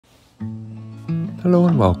Hello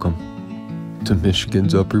and welcome to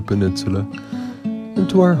Michigan's Upper Peninsula and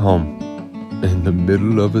to our home in the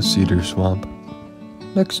middle of a cedar swamp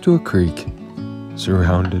next to a creek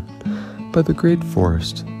surrounded by the great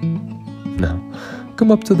forest. Now,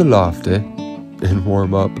 come up to the loft, and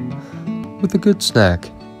warm up with a good snack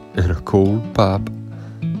and a cold pop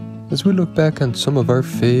as we look back on some of our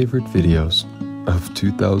favorite videos of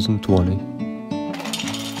 2020.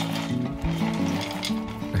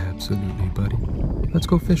 Absolutely, buddy. Let's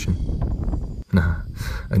go fishing.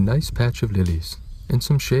 A nice patch of lilies and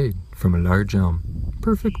some shade from a large elm.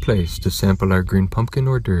 Perfect place to sample our green pumpkin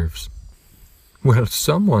hors d'oeuvres. Well,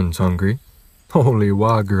 someone's hungry. Holy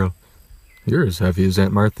wow, girl. You're as heavy as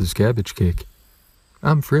Aunt Martha's cabbage cake.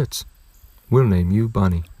 I'm Fritz. We'll name you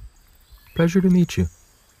Bunny. Pleasure to meet you.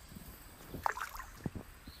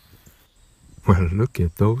 Well, look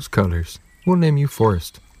at those colors. We'll name you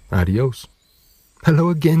Forest. Adios. Hello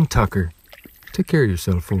again, Tucker. Take care of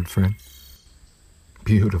yourself, old friend.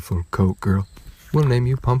 Beautiful coat, girl. We'll name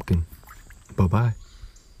you Pumpkin. Bye-bye.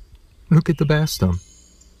 Look at the bass stump.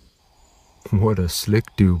 What a slick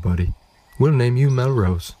do, buddy. We'll name you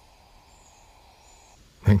Melrose.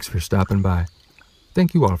 Thanks for stopping by.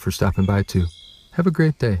 Thank you all for stopping by, too. Have a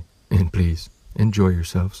great day, and please, enjoy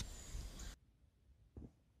yourselves.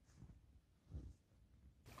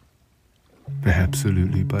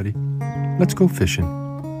 Absolutely, buddy. Let's go fishing.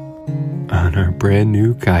 On our brand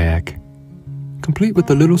new kayak, complete with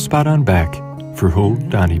a little spot on back for old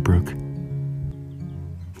Donnybrook.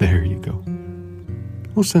 There you go.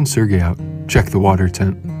 We'll send Sergey out, check the water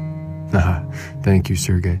temp. Thank you,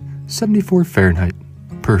 Sergey. 74 Fahrenheit.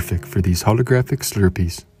 Perfect for these holographic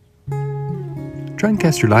slurpees. Try and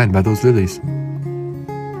cast your line by those lilies.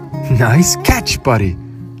 Nice catch, buddy.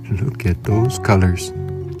 Look at those colors.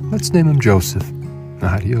 Let's name him Joseph.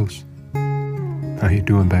 Adios. How you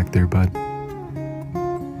doing back there, bud?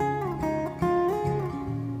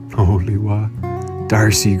 Holy wah.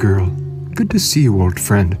 Darcy, girl. Good to see you, old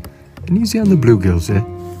friend. And easy on the bluegills,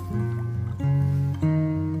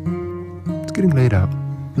 It's getting late out.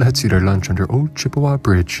 Let's eat our lunch under Old Chippewa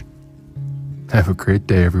Bridge. Have a great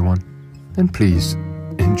day, everyone. And please,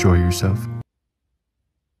 enjoy yourself.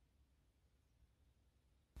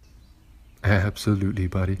 Absolutely,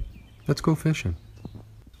 buddy. Let's go fishing.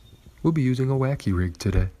 We'll be using a wacky rig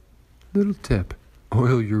today. Little tip,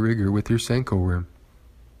 oil your rigger with your Senko worm.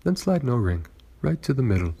 Then slide an O-ring right to the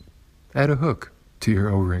middle. Add a hook to your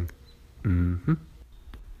O-ring.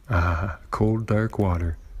 Cold dark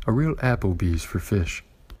water. A real Applebee's for fish.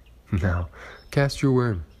 Now, cast your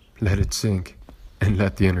worm, let it sink, and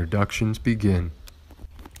let the introductions begin.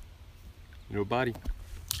 Yo, buddy.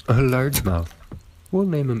 A largemouth. We'll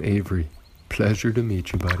name him Avery. Pleasure to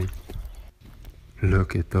meet you, buddy.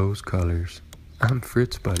 Look at those colors. I'm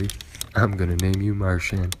Fritz, buddy. I'm gonna name you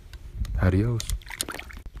Marshan. Adios.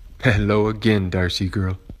 Hello again, Darcy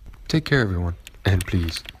girl. Take care, everyone, and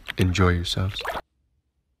please, enjoy yourselves.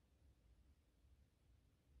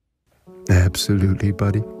 Absolutely,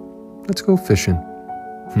 buddy. Let's go fishing.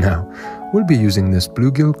 Now, we'll be using this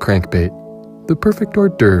bluegill crankbait, the perfect hors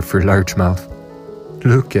d'oeuvre for largemouth.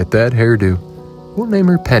 Look at that hairdo. We'll name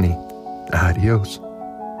her Penny. Adios.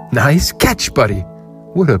 Nice catch, buddy.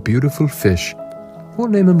 What a beautiful fish. We'll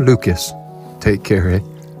name him Lucas. Take care,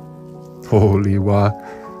 Holy wah.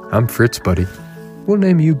 I'm Fritz, buddy. We'll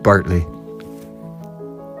name you Bartley.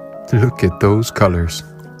 Look at those colors.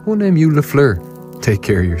 We'll name you LaFleur. Take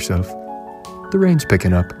care of yourself. The rain's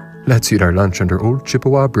picking up. Let's eat our lunch under Old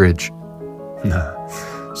Chippewa Bridge.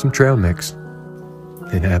 Some trail mix.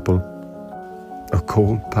 An apple. A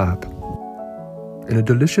cold pop. And a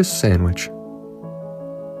delicious sandwich.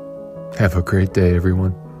 Have a great day,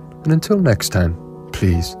 everyone. And until next time,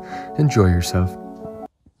 please, enjoy yourself.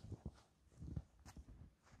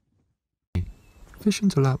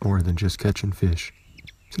 Fishing's a lot more than just catching fish.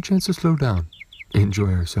 It's a chance to slow down,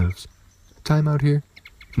 enjoy ourselves. Time out here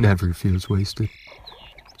never feels wasted.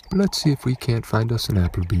 But let's see if we can't find us an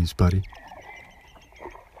Applebee's, buddy.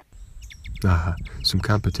 Some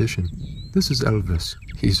competition. This is Elvis.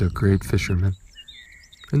 He's a great fisherman.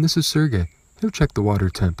 And this is Sergey. He'll check the water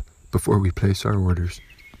temp before we place our orders.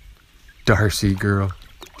 Darcy girl.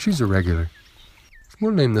 She's a regular.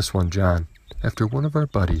 We'll name this one John, after one of our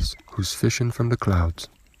buddies who's fishing from the clouds.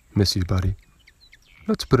 Miss you, buddy.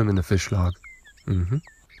 Let's put him in the fish log.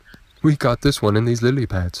 We got this one in these lily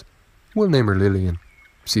pads. We'll name her Lillian.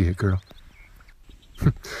 See ya, girl.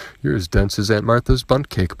 You're as dense as Aunt Martha's bundt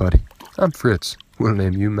cake, buddy. I'm Fritz. We'll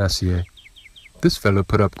name you Messier. This fella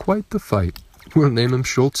put up quite the fight. We'll name him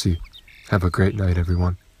Schultzy. Have a great night,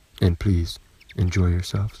 everyone. And please, enjoy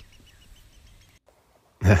yourselves.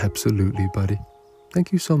 Absolutely, buddy.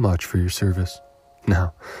 Thank you so much for your service.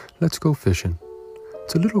 Now, let's go fishing.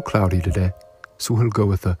 It's a little cloudy today, so we'll go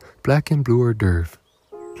with a black and blue hors d'oeuvre.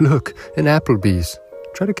 Look, an Applebee's.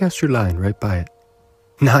 Try to cast your line right by it.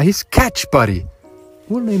 Nice catch, buddy.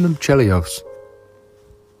 We'll name him Chelios.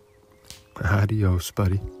 Adios,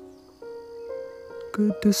 buddy.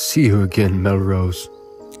 Good to see you again, Melrose.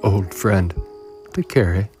 Old friend. Take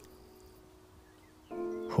care, eh?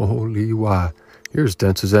 Holy wah, you're as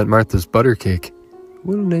dense as Aunt Martha's butter cake.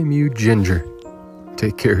 We'll name you Ginger.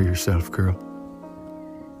 Take care of yourself, girl.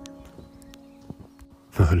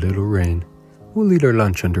 A little rain. We'll eat our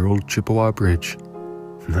lunch under old Chippewa Bridge.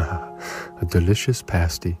 A delicious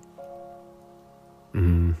pasty.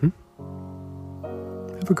 Have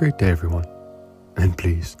a great day, everyone. And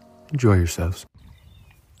please, enjoy yourselves.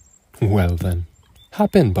 Well then,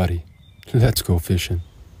 hop in, buddy. Let's go fishing.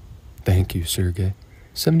 Thank you, Sergey.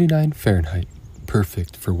 79 Fahrenheit.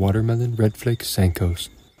 Perfect for watermelon red flake Sankos.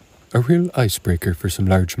 A real icebreaker for some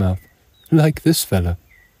largemouth. Like this fella.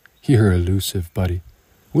 You're elusive, buddy.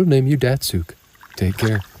 We'll name you Datsuk. Take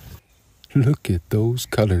care. Look at those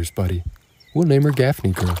colors, buddy. We'll name her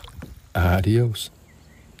Gaffney Girl. Adios.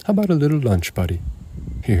 How about a little lunch, buddy?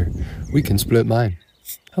 Here, we can split mine.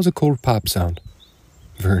 How's a cold pop sound?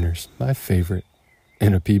 Werner's, my favorite.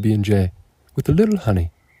 And a PB&J, with a little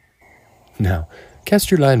honey. Now,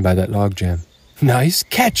 cast your line by that log jam. Nice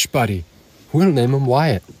catch, buddy. We'll name him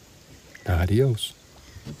Wyatt. Adios.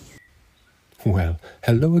 Well,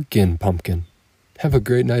 hello again, Pumpkin. Have a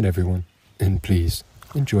great night, everyone. And please,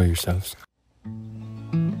 enjoy yourselves.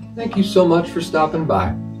 Thank you so much for stopping by.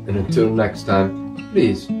 And until next time,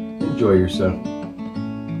 please, enjoy yourself.